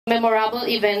memorable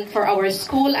event for our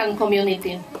school and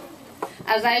community.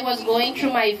 As I was going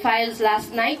through my files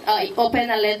last night, I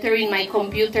opened a letter in my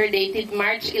computer dated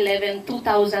March 11,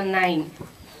 2009.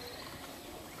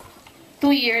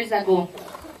 2 years ago.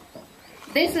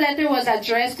 This letter was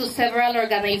addressed to several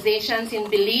organizations in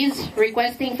Belize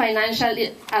requesting financial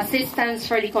assistance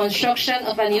for the construction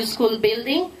of a new school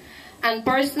building and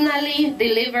personally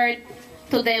delivered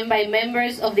to them by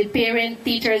members of the Parent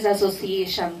Teachers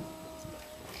Association.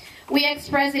 We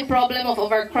expressed the problem of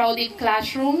overcrowded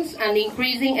classrooms and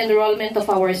increasing enrollment of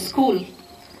our school.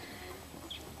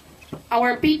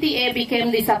 Our PTA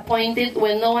became disappointed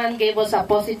when no one gave us a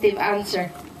positive answer.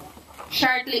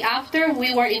 Shortly after,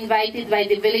 we were invited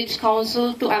by the village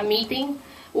council to a meeting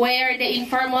where they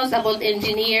informed us about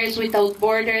Engineers Without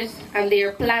Borders and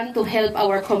their plan to help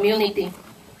our community.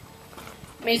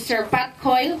 Mr. Pat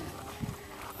Coyle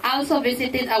also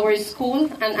visited our school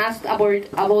and asked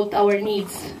about our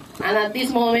needs. And at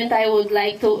this moment, I would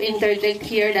like to interject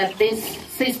here that this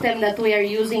system that we are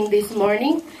using this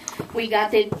morning, we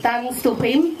got it thanks to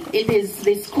him. It is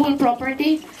the school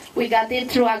property. We got it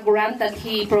through a grant that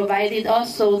he provided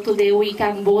us, so today we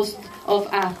can boast of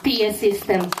a PS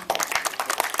system.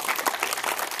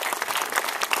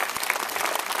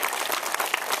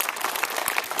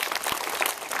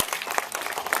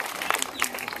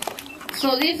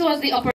 So this was the opportunity.